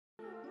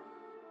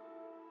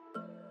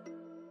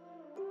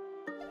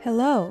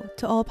Hello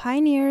to all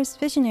pioneers,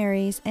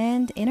 visionaries,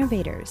 and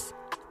innovators.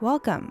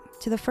 Welcome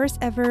to the first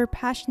ever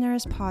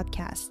Passioners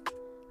podcast.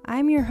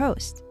 I'm your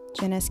host,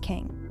 Janice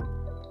King.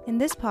 In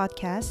this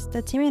podcast,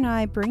 the team and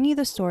I bring you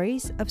the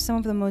stories of some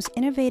of the most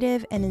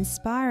innovative and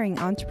inspiring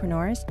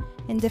entrepreneurs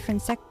in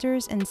different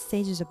sectors and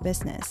stages of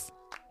business.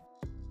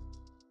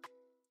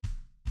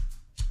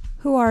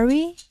 Who are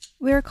we?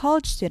 We are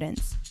college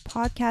students,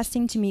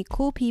 podcasting to meet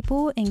cool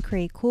people and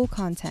create cool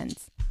content.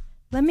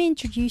 Let me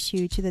introduce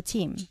you to the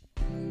team.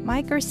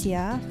 Mike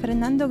Garcia,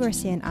 Fernando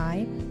Garcia, and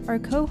I are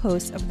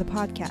co-hosts of the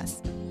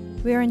podcast.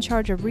 We are in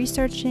charge of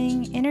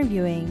researching,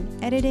 interviewing,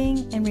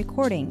 editing, and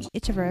recording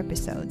each of our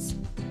episodes.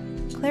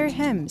 Claire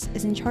Hems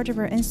is in charge of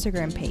our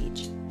Instagram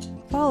page.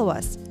 Follow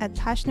us at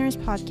Passioners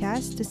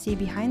Podcast to see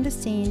behind the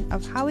scene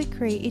of how we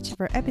create each of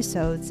our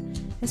episodes,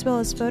 as well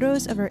as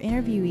photos of our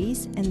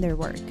interviewees and their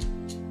work.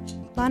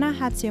 Lana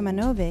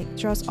Hatsiumanovic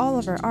draws all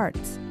of our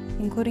arts,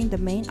 including the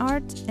main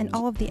art and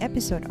all of the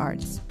episode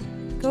arts.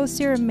 Go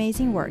see her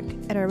amazing work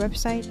at our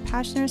website,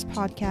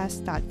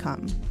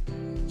 passionerspodcast.com.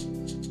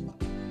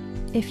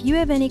 If you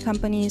have any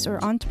companies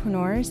or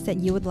entrepreneurs that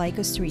you would like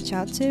us to reach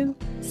out to,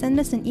 send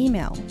us an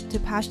email to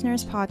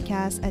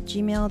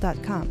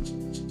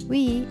passionerspodcast@gmail.com.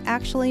 We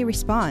actually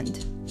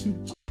respond.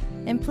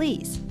 And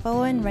please,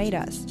 follow and rate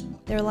us.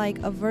 They're like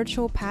a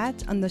virtual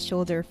pat on the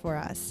shoulder for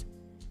us.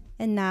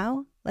 And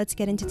now, let's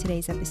get into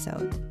today's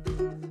episode.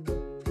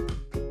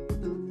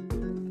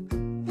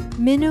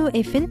 Minu,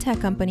 a fintech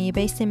company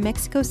based in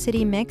Mexico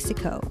City,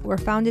 Mexico, were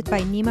founded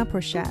by Nima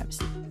Porchevs,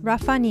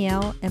 Rafa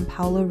Niel, and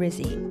Paulo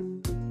Rizzi.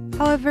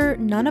 However,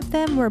 none of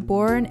them were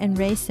born and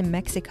raised in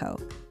Mexico.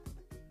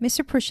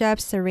 Mr. Porchevs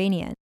is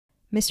Iranian,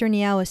 Mr.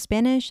 Niel is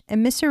Spanish,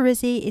 and Mr.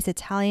 Rizzi is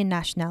Italian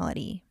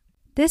nationality.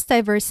 This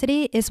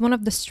diversity is one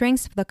of the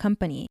strengths of the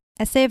company,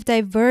 as they have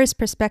diverse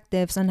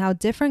perspectives on how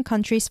different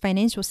countries'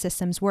 financial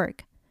systems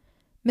work.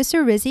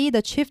 Mr. Rizzi,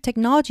 the Chief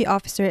Technology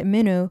Officer at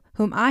Minu,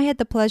 whom I had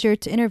the pleasure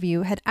to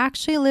interview, had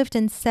actually lived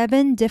in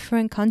 7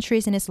 different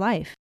countries in his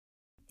life.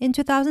 In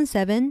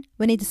 2007,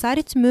 when he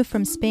decided to move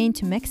from Spain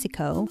to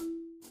Mexico,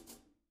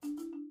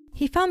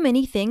 he found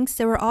many things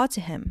that were odd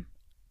to him.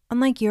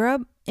 Unlike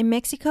Europe, in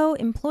Mexico,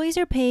 employees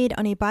are paid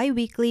on a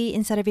bi-weekly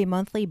instead of a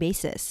monthly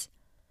basis.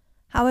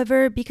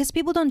 However, because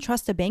people don't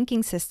trust the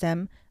banking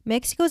system,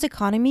 Mexico's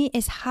economy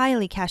is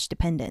highly cash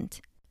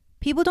dependent.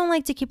 People don't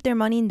like to keep their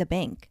money in the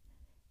bank.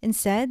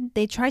 Instead,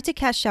 they try to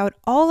cash out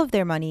all of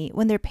their money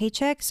when their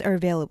paychecks are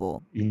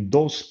available. In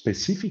those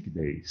specific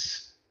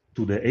days,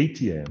 to the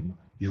ATM,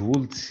 you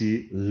would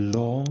see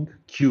long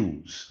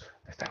queues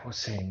that I was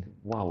saying,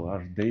 wow,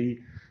 are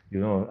they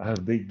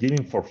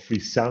giving for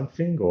free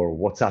something or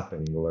what's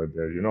happening over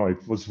there?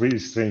 It was really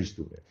strange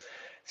to me.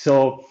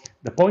 So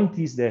the point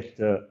is that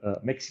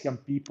Mexican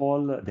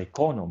people, the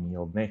economy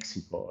of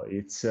Mexico,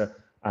 it's a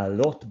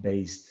lot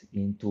based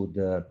into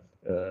the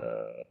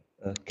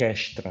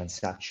cash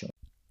transaction.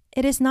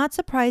 It is not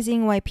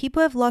surprising why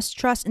people have lost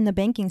trust in the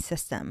banking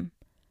system.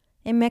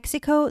 In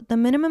Mexico, the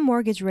minimum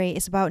mortgage rate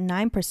is about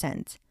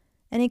 9%,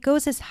 and it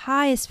goes as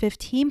high as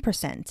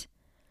 15%.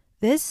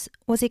 This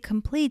was a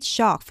complete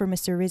shock for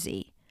Mr.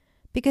 Rizzi,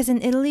 because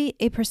in Italy,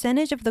 a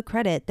percentage of the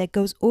credit that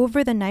goes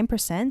over the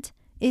 9%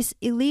 is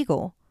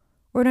illegal,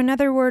 or in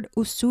another word,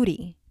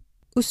 usuri.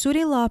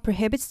 Usuri law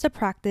prohibits the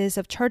practice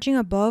of charging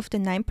above the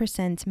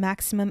 9%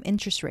 maximum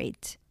interest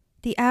rate.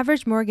 The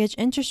average mortgage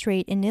interest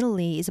rate in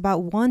Italy is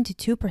about 1 to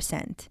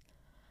 2%.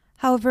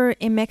 However,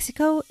 in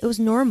Mexico, it was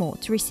normal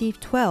to receive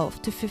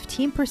 12 to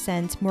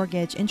 15%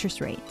 mortgage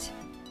interest rate.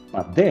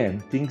 But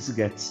then things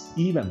get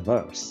even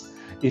worse.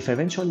 If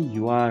eventually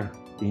you are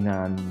in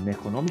an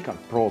economical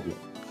problem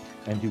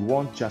and you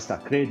want just a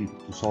credit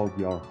to solve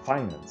your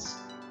finance,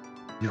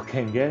 you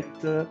can get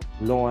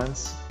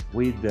loans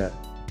with a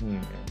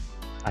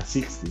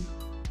 60,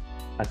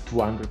 at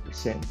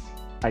 200%.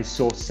 I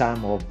saw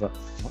some of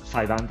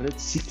 500,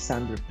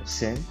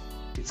 600%.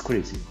 It's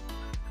crazy.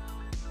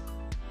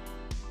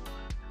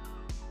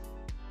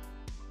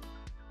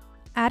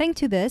 Adding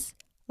to this,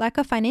 lack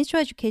of financial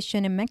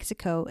education in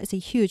Mexico is a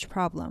huge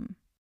problem.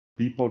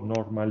 People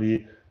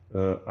normally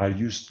are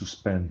used to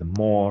spend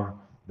more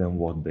than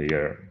what they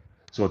earn.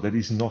 So there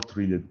is not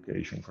really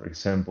education. For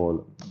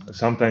example,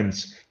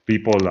 sometimes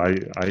people, I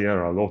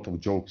hear a lot of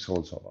jokes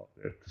also about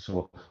it.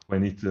 So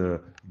when it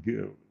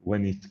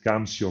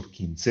comes your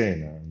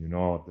quincena,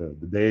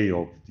 the day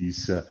of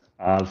this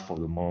half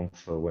of the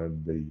month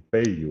when they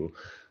pay you,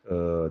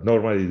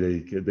 normally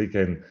they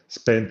can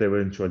spend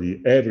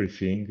eventually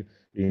everything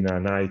in a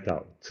night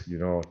out,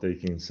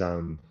 taking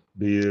some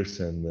beers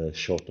and a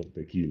shot of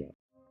tequila.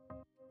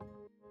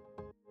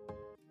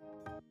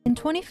 In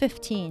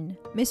 2015,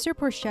 Mr.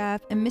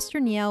 Porchev and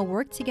Mr. Niel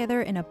worked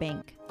together in a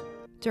bank.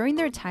 During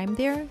their time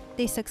there,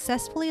 they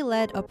successfully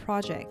led a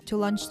project to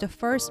launch the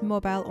first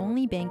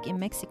mobile-only bank in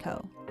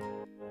Mexico.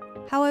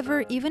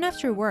 However, even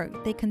after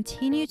work, they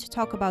continued to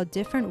talk about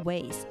different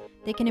ways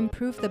they can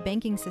improve the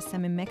banking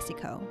system in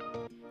Mexico.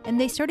 And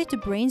they started to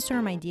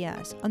brainstorm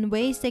ideas on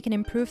ways they can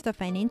improve the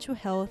financial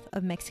health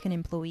of Mexican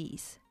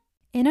employees.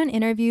 In an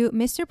interview,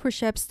 Mr.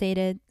 Pourchep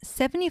stated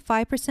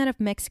 75% of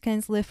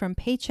Mexicans live from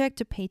paycheck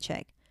to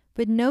paycheck,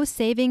 with no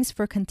savings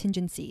for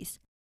contingencies.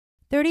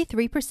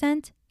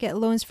 33% get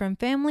loans from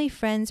family,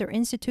 friends, or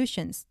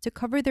institutions to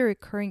cover their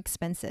recurring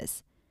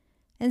expenses.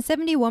 And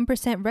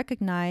 71%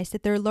 recognize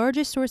that their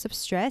largest source of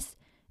stress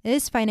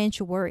is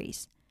financial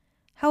worries.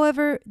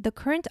 However, the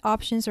current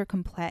options are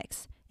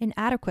complex,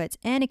 inadequate,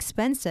 and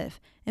expensive,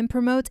 and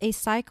promote a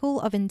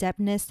cycle of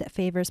indebtedness that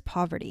favors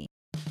poverty.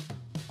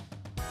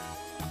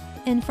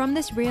 And from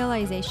this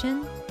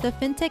realization, the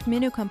fintech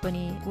Minu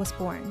company was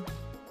born.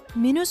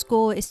 Minu's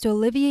goal is to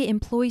alleviate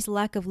employees'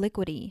 lack of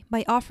liquidity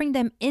by offering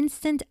them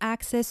instant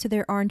access to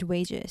their earned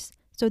wages,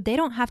 so they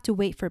don't have to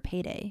wait for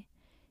payday.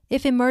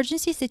 If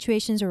emergency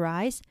situations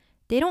arise,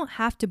 they don't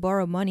have to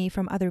borrow money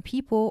from other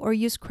people or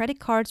use credit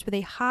cards with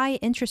a high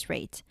interest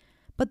rate,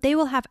 but they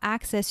will have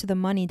access to the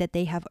money that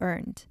they have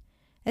earned.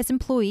 As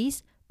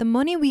employees, the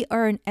money we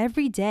earn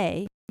every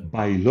day,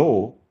 by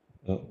law,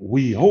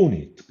 we own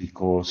it,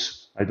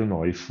 because, I don't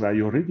know, if I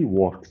already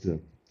worked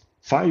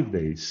 5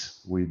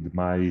 days with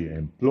my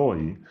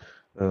employee,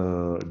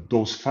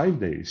 those 5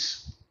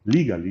 days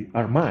legally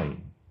are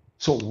mine.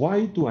 So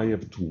why do I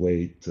have to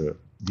wait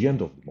the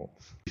end of the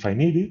month? If I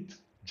need it,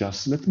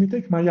 just let me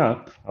take my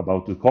app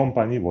about the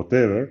company,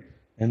 whatever,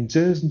 and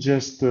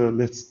just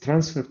let's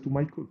transfer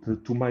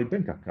to my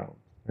bank account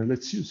and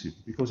let's use it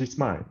because it's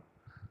mine.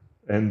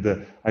 And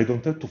I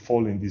don't have to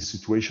fall in this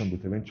situation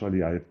that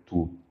eventually I have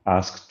to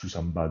ask to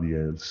somebody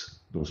else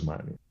those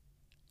money.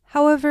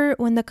 However,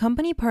 when the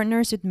company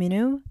partners with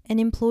Minu and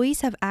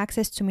employees have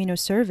access to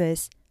Minu's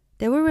service,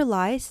 they will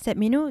realize that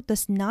Minu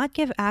does not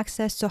give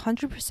access to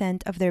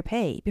 100% of their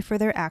pay before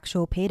their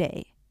actual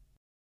payday.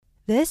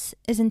 This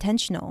is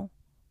intentional.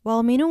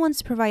 While Minu wants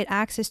to provide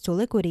access to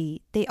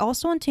liquidity, they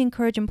also want to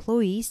encourage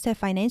employees to have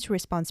financial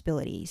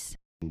responsibilities.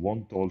 We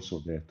want also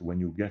that when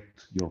you get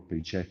your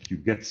paycheck, you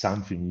get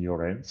something in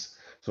your hands.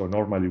 So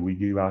normally we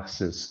give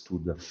access to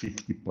the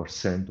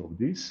 50% of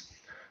this,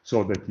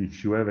 so that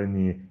if you have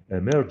any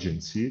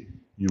emergency,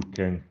 you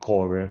can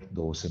cover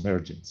those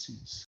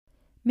emergencies.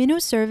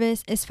 Minu's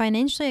service is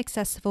financially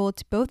accessible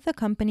to both the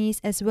companies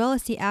as well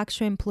as the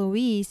actual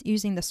employees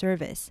using the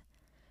service.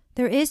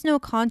 There is no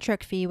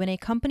contract fee when a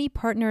company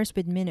partners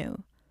with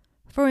Minu.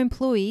 For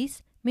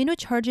employees, Minu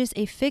charges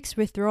a fixed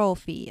withdrawal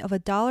fee of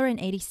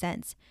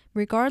 $1.80,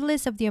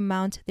 regardless of the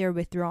amount they're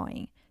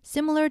withdrawing,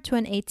 similar to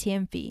an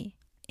ATM fee.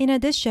 In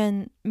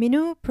addition,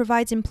 Minu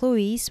provides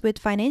employees with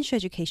financial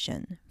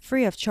education,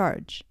 free of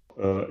charge.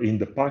 In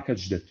the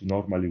package that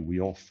normally we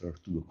offer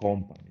to the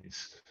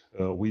companies,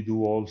 we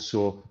do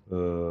also,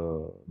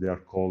 they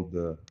are called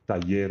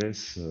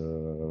talleres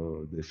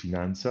de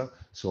finanza,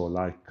 so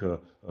like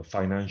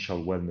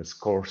financial wellness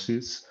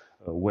courses,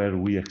 where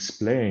we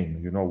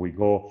explain, we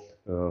go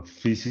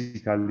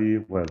physically,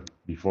 well,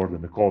 before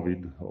the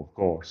COVID, of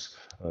course,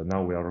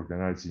 now we are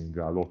organizing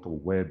a lot of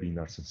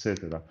webinars,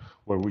 etc.,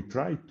 where we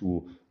try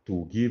to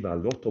give a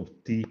lot of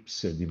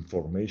tips and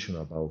information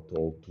about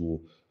how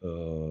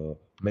to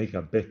make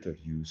a better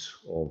use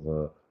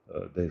of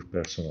their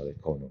personal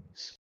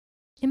economies.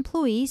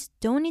 Employees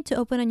don't need to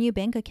open a new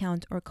bank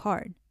account or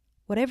card.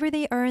 Whatever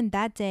they earn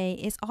that day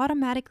is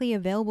automatically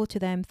available to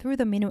them through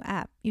the Minu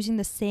app using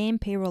the same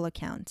payroll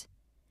account.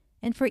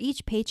 And for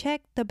each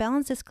paycheck, the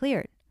balance is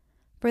cleared.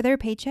 For their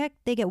paycheck,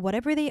 they get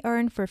whatever they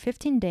earned for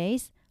 15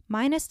 days,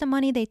 minus the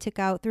money they took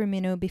out through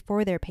Minu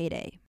before their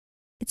payday.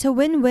 It's a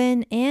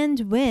win-win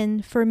and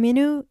win for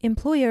Minu,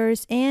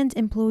 employers, and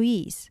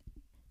employees.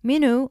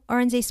 Minu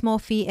earns a small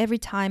fee every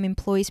time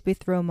employees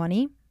withdraw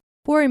money.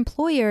 For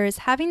employers,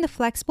 having the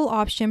flexible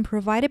option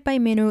provided by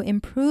Minu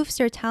improves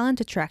their talent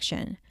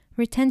attraction,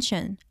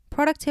 retention,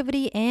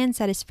 productivity, and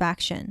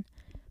satisfaction.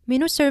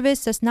 Minu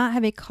service does not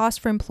have a cost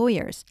for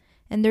employers,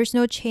 and there's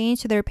no change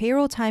to their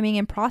payroll timing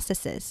and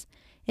processes.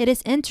 It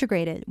is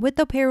integrated with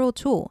the payroll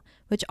tool,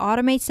 which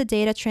automates the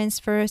data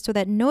transfer so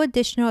that no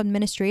additional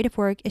administrative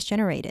work is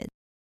generated.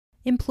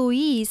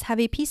 Employees have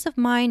a peace of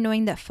mind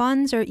knowing that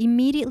funds are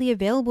immediately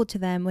available to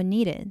them when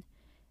needed,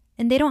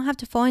 and they don't have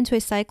to fall into a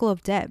cycle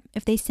of debt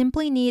if they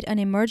simply need an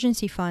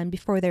emergency fund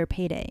before their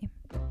payday.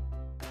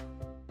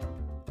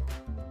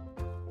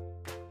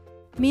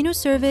 Minu's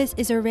service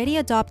is already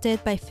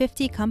adopted by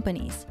 50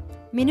 companies.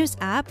 Minu's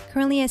app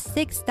currently has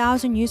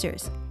 6,000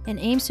 users and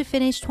aims to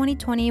finish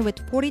 2020 with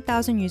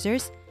 40,000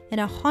 users and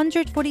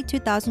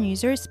 142,000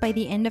 users by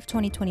the end of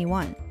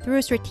 2021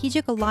 through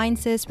strategic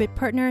alliances with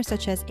partners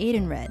such as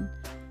Edenred,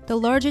 the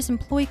largest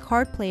employee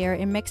card player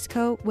in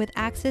Mexico with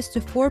access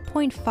to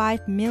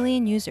 4.5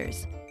 million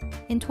users.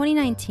 In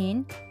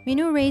 2019,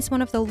 Minu raised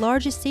one of the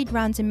largest seed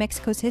rounds in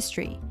Mexico's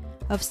history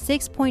of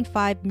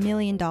 $6.5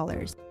 million.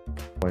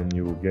 When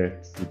you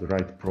get to the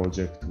right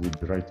project with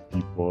the right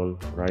people,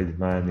 right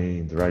money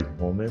in the right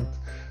moment,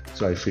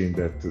 so I think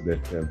that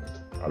helped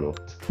a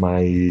lot.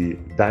 My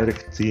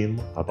direct team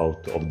of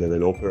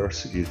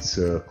developers is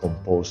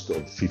composed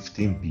of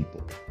 15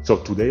 people. So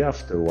today,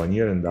 after 1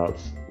 year and a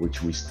half,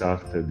 which we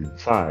started in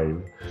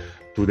 5,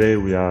 today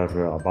we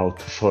are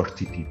about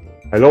 30 people.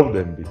 I love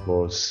them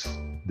because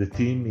The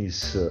team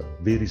is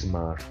very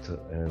smart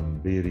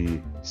and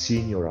very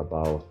senior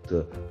about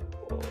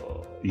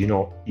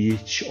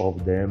each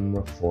of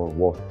them for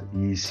what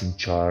is in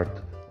charge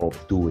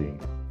of doing.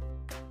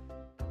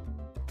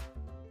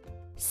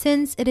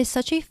 Since it is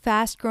such a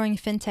fast-growing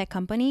fintech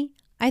company,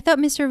 I thought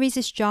Mr.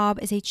 Rizzi's job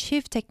as a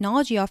chief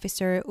technology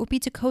officer would be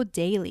to code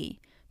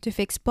daily, to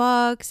fix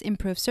bugs,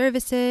 improve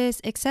services,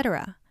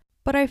 etc.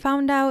 But I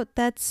found out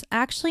that's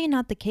actually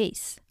not the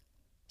case.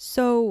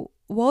 So,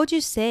 what would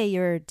you say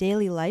your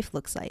daily life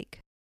looks like?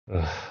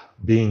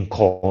 Being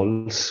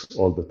calls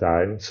all the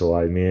time. So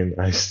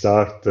I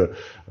start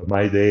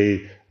my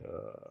day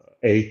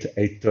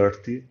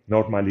 8:30.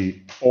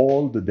 Normally,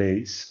 all the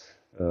days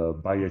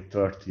by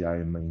 8:30,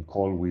 I'm in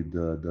call with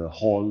the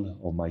whole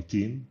of my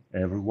team,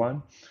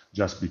 everyone,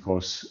 just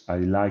because I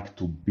like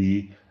to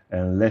be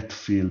and let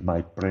feel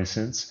my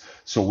presence.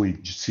 So we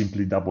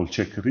simply double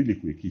check really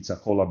quick. It's a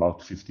call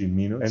about 15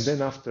 minutes. And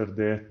then after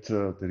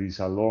that, there is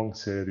a long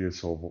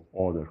series of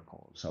other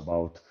calls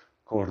about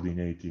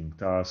coordinating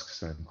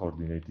tasks and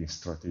coordinating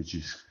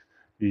strategic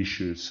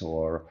issues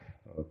or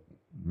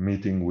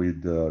meeting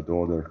with the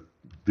other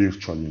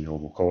virtually,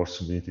 of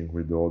course, meeting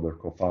with the other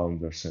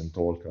co-founders and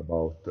talk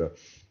about,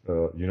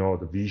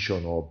 the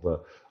vision of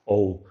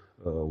how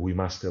we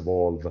must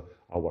evolve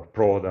our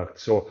product.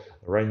 So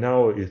right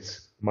now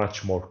it's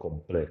much more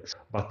complex,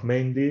 but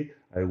mainly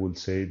I would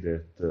say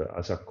that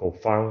as a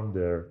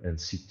co-founder and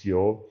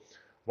CTO,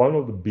 one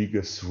of the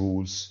biggest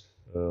rules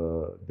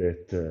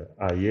that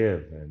I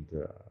have, and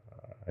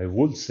I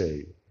would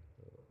say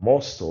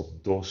most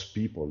of those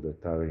people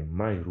that are in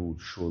my role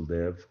should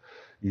have,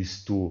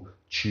 is to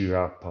cheer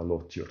up a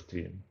lot your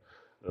team,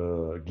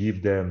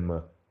 give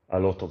them a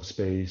lot of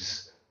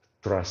space,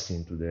 trust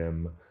into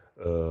them,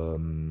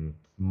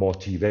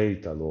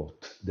 motivate a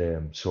lot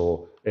them.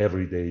 So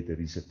every day there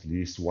is at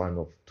least one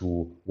or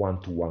two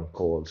one-to-one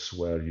calls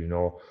where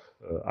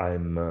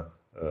I'm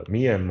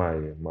me and my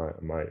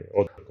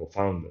other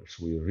co-founders,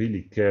 we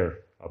really care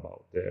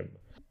about them.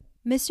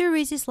 Mr.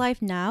 Rizzi's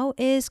life now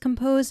is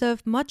composed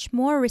of much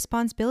more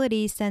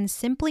responsibilities than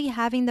simply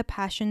having the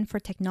passion for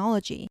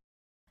technology.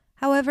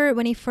 However,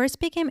 when he first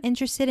became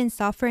interested in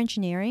software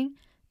engineering,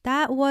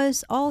 that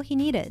was all he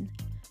needed.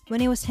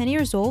 When he was 10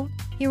 years old,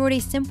 he wrote a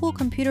simple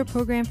computer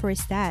program for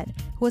his dad,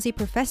 who was a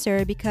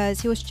professor,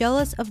 because he was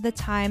jealous of the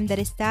time that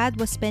his dad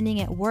was spending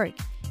at work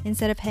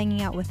instead of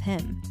hanging out with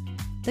him.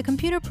 The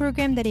computer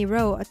program that he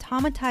wrote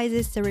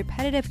automatizes the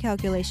repetitive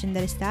calculation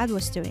that his dad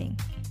was doing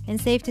and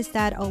saved his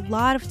dad a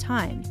lot of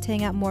time to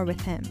hang out more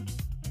with him.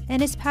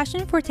 And his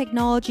passion for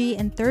technology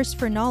and thirst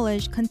for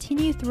knowledge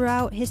continued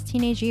throughout his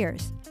teenage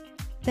years.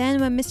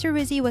 Then, when Mr.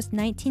 Rizzi was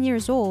 19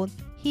 years old,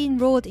 he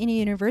enrolled in a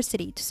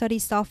university to study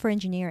software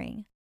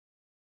engineering.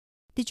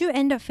 Did you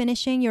end up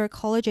finishing your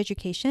college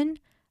education?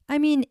 I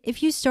mean,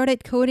 if you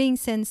started coding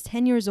since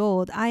 10 years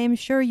old, I am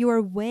sure you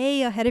are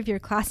way ahead of your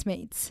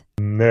classmates.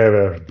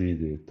 Never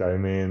did it. I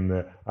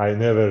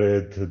never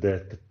had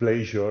that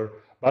pleasure,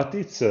 but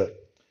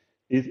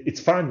it's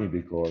funny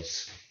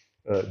because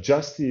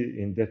just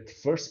in that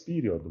first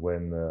period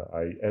when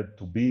I had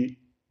to be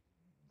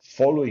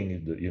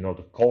following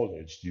the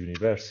college, the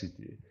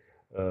university,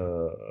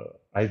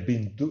 I've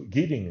been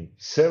giving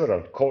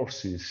several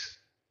courses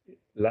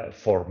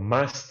for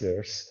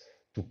masters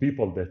to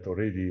people that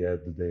already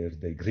had their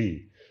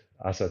degree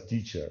as a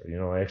teacher,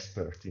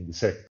 expert in the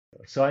sector.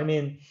 So,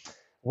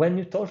 when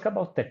you talk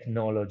about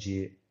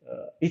technology,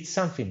 it's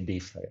something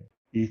different.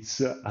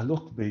 It's a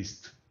lot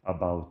based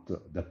about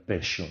the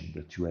passion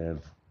that you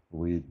have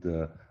with,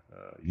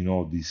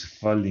 this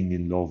falling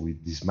in love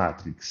with this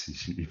matrix,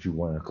 if you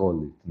want to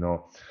call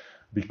it,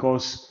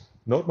 because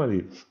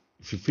normally,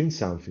 if you think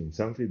something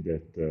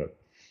that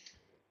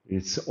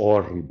it's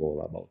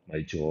horrible about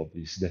my job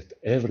is that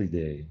every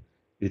day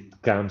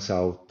it comes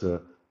out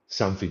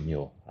something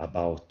new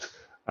about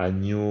a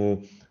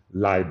new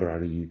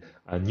library,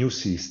 a new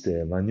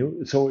system, a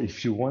new. So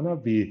if you want to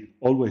be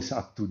always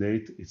up to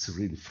date, it's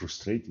really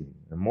frustrating.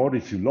 And more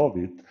if you love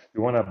it,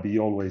 you want to be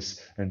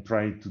always and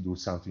try to do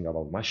something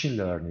about machine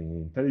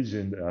learning,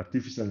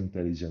 artificial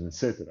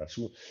intelligence, etc.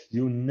 So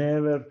you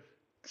never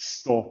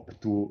stop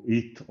to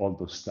eat all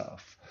those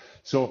stuff.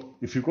 So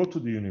if you go to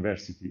the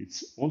university,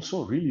 it's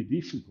also really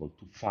difficult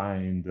to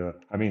find.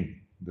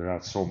 There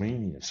are so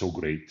many, so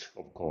great,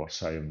 of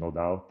course, I have no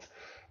doubt,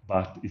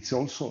 but it's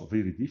also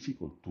very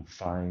difficult to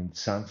find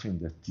something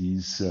that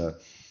is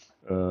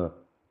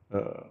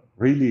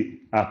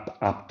really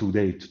up to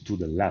date to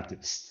the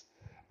latest,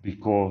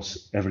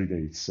 because every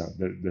day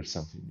there's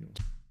something new.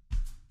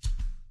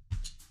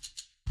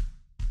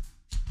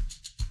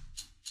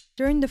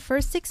 During the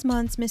first 6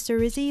 months Mr.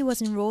 Rizzi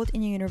was enrolled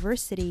in a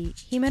university,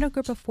 he met a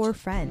group of 4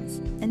 friends,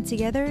 and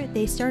together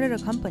they started a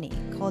company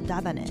called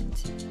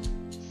Dadanet.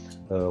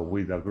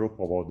 With a group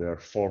of other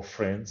 4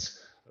 friends,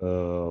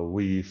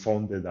 we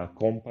founded a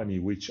company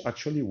which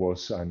actually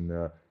was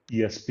an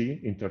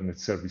ESP, Internet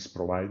Service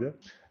Provider.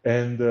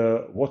 And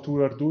what we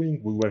were doing,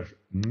 we were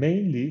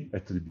mainly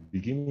at the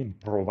beginning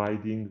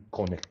providing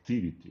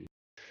connectivity.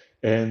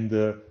 And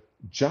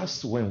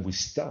just when we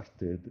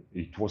started,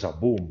 it was a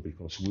boom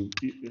because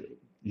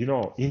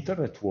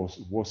internet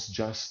was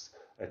just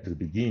at the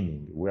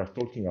beginning. We are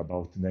talking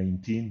about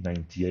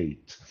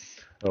 1998,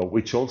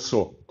 which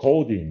also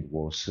coding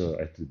was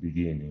at the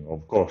beginning,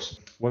 of course.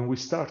 When we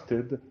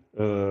started,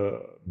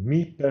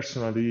 me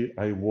personally,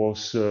 I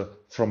was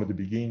from the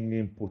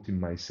beginning putting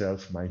my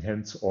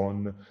hands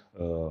on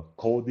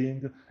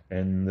coding,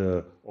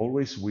 and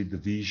always with the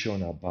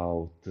vision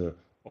about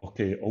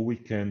okay, how we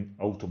can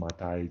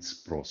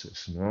automatize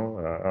process,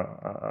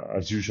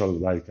 as usual,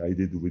 like I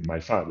did with my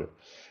father.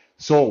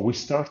 So we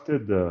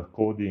started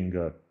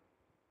coding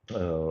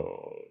uh,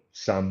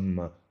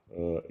 some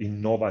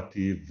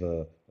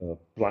innovative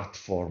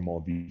platform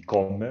of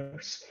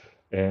e-commerce.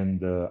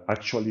 And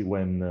actually,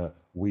 when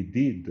we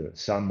did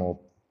some of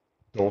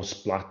those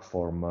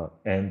platform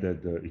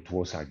ended, it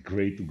was a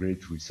great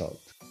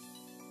result.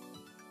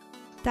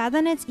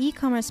 Dadanet's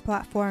e-commerce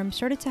platform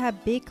started to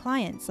have big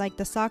clients like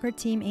the soccer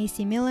team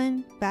AC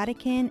Milan,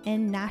 Vatican,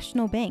 and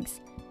national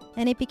banks,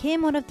 and it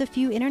became one of the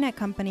few internet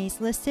companies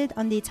listed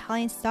on the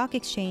Italian stock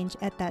exchange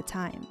at that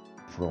time.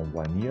 From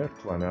 1 year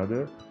to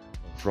another,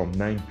 from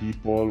 9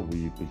 people,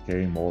 we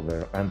became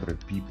over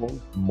 100 people.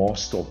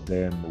 Most of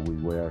them we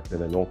were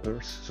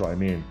developers. So I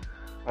mean,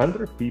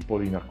 100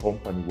 people in a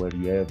company where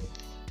you have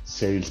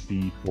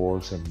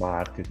salespeople and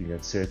marketing,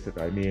 etc.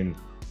 I mean,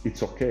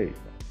 it's okay.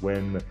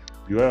 When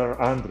you are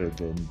 100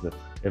 and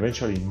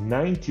eventually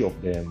 90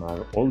 of them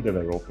are all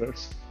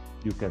developers,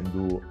 you can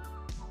do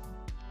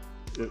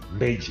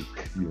magic,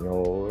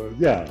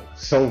 yeah,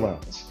 so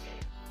much.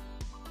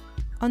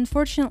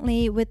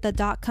 Unfortunately, with the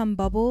dot-com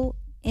bubble,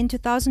 in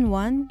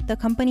 2001, the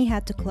company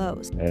had to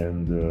close.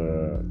 And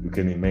you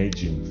can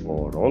imagine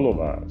for all of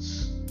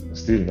us,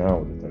 still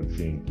now that I'm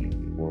thinking,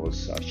 it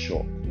was a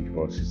shock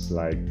because it's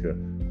like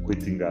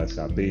quitting as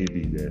a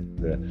baby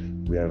that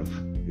we have,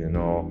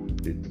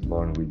 it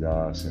born with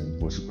us and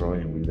was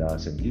growing with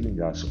us and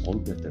giving us all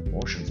that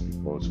emotions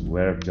because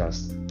we're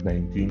just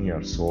 19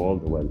 years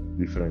old, well,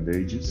 different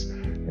ages,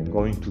 and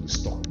going to the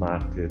stock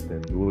market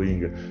and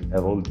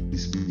have all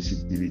this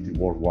visibility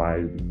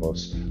worldwide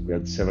because we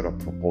had several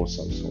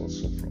proposals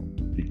also from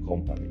big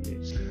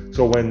companies.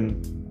 So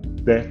when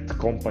that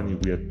company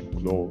we had to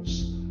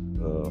close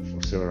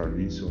for several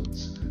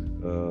reasons,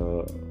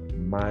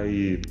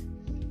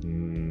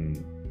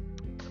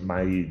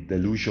 my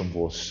delusion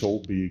was so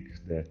big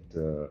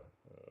that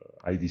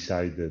I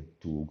decided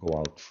to go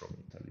out from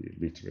Italy,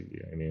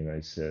 literally. I mean,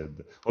 I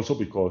said, also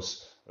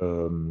because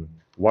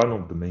one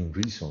of the main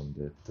reasons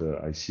that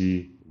I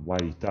see why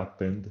it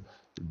happened,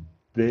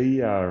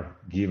 they are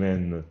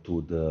given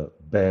to the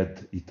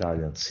bad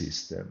Italian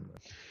system.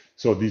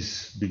 So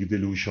this big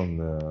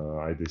delusion,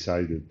 I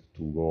decided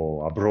to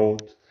go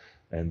abroad.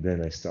 And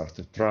then I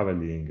started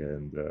traveling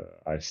and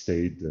I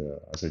stayed,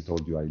 as I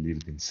told you, I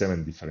lived in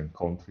 7 different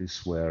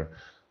countries where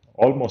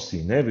almost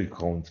in every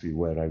country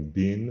where I've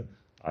been,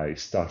 I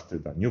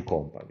started a new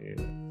company.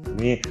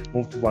 Me,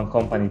 move to one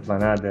company to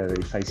another.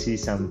 If I see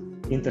some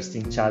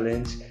interesting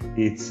challenge,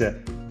 it's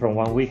from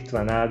 1 week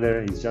to another.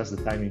 It's just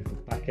the timing to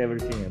pack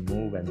everything and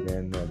move, and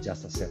then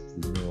just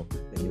accept the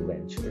new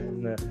venture.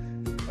 And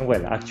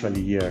well,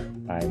 actually here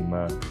I'm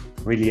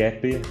really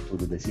happy to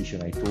the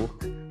decision I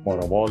took. More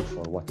of all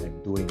for what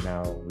I'm doing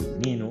now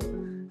with Nino,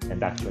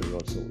 and actually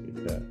also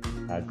with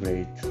a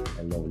great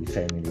and lovely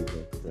family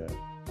that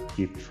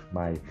keep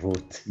my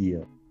root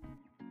here.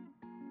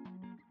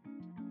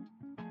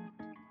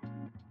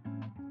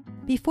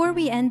 Before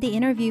we end the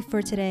interview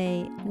for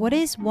today, what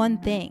is one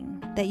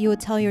thing that you would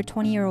tell your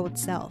 20-year-old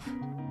self?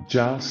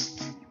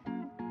 Just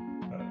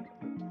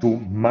to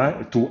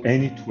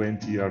any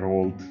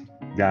 20-year-old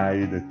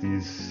guy that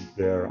is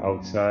there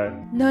outside.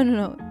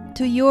 No.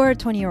 To your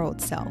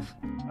 20-year-old self.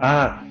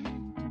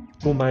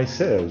 To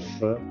myself.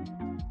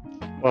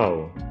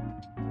 Wow.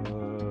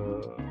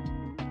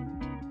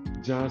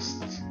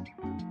 Just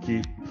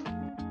keep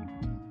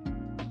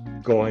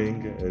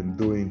going and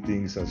doing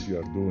things as you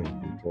are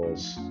doing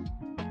because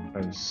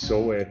I'm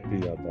so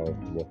happy about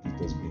what it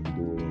has been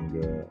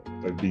doing.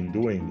 I've been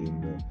doing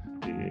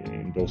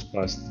in those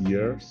past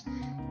years,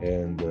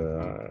 and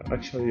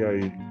actually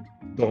I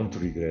don't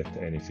regret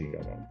anything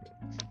about it.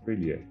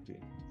 Really happy.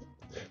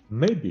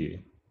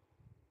 Maybe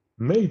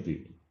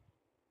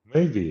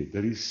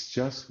there is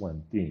just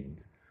one thing,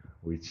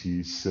 which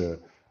is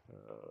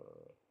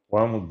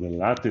one of the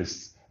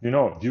latest.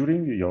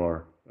 During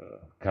your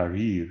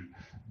career,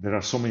 there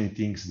are so many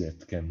things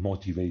that can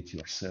motivate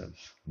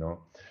yourself.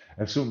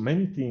 And so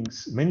many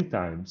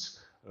times,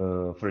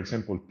 for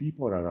example,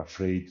 people are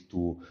afraid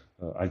to,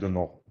 I don't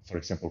know, for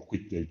example,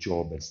 quit their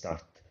job and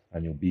start a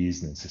new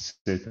business,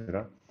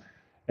 etc.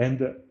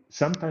 And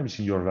sometimes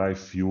in your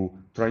life, you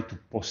try to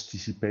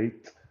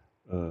participate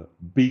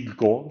big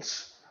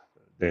goals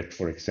that,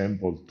 for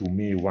example, to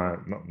me,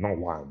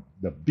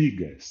 the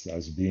biggest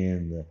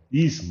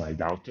is my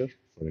daughter,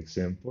 for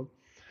example.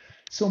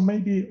 So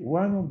maybe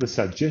one of the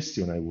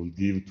suggestions I will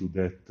give to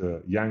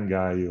that young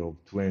guy of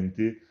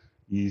 20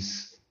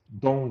 is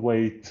don't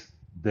wait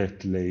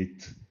that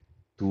late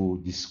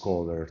to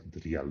discover the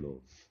real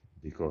love.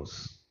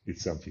 because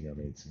it's something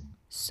amazing.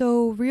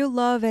 So real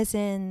love as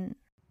in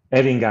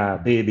Having a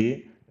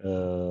baby,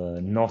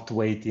 not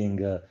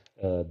waiting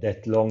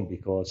that long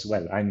because,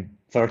 well, I'm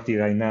 30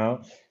 right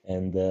now,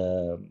 and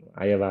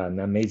I have an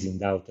amazing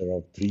daughter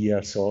of 3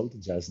 years old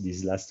just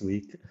this last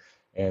week.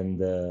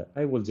 And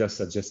I will just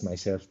suggest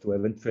myself to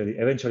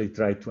eventually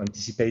try to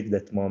anticipate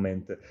that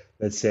moment,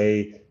 let's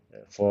say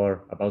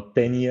for about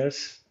 10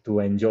 years, to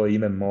enjoy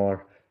even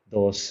more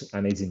those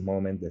amazing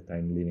moments that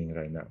I'm living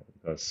right now,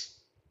 because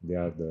they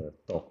are the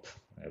top,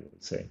 I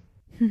would say.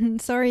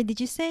 sorry, did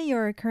you say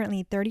you're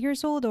currently 30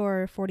 years old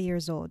or 40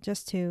 years old?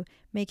 Just to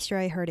make sure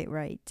I heard it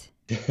right.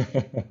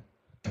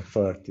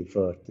 40,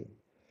 40.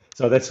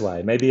 So that's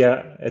why maybe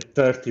at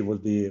 30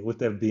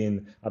 would have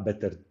been a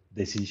better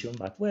decision,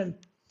 but well,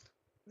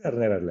 we are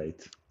never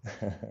late.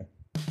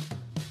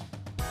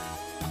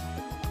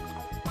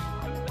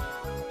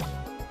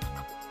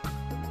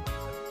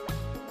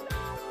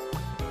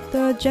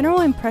 The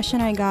general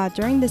impression I got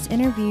during this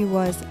interview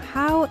was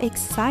how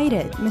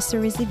excited Mr.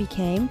 Rizzi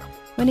became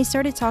when he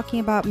started talking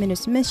about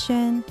Minu's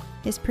mission,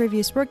 his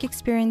previous work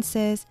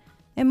experiences,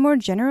 and more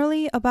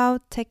generally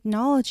about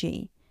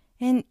technology,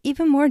 and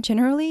even more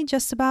generally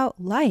just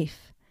about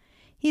life.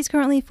 He's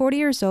currently 40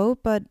 years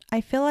old, but I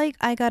feel like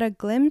I got a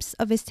glimpse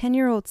of his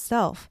 10-year-old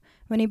self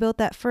when he built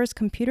that first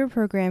computer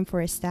program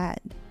for his dad.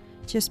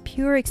 Just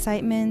pure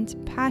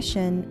excitement,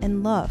 passion,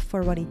 and love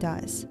for what he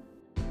does.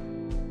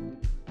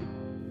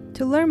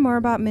 To learn more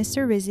about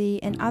Mr.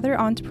 Rizzi and other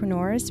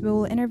entrepreneurs we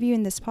will interview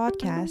in this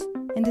podcast,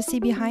 and to see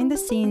behind the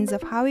scenes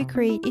of how we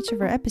create each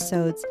of our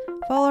episodes,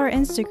 follow our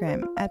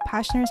Instagram at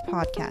Passioners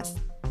Podcast.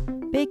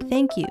 Big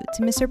thank you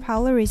to Mr.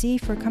 Paolo Rizzi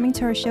for coming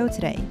to our show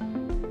today.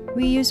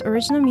 We use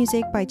original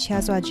music by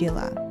Chiazo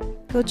Agila.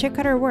 Go check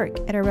out our work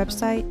at our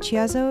website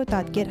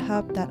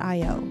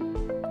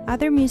chiazo.github.io.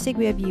 Other music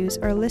we have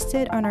used are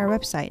listed on our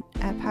website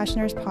at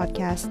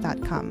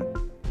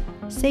passionerspodcast.com.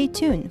 Stay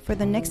tuned for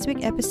the next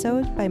week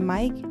episode by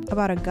Mike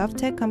about a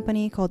GovTech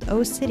company called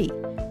O-City,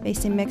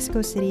 based in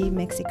Mexico City,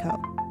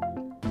 Mexico.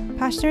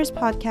 Passioners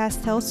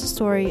Podcast tells the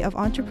story of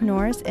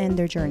entrepreneurs and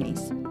their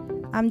journeys.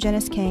 I'm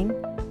Janice Kang.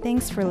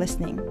 Thanks for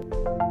listening.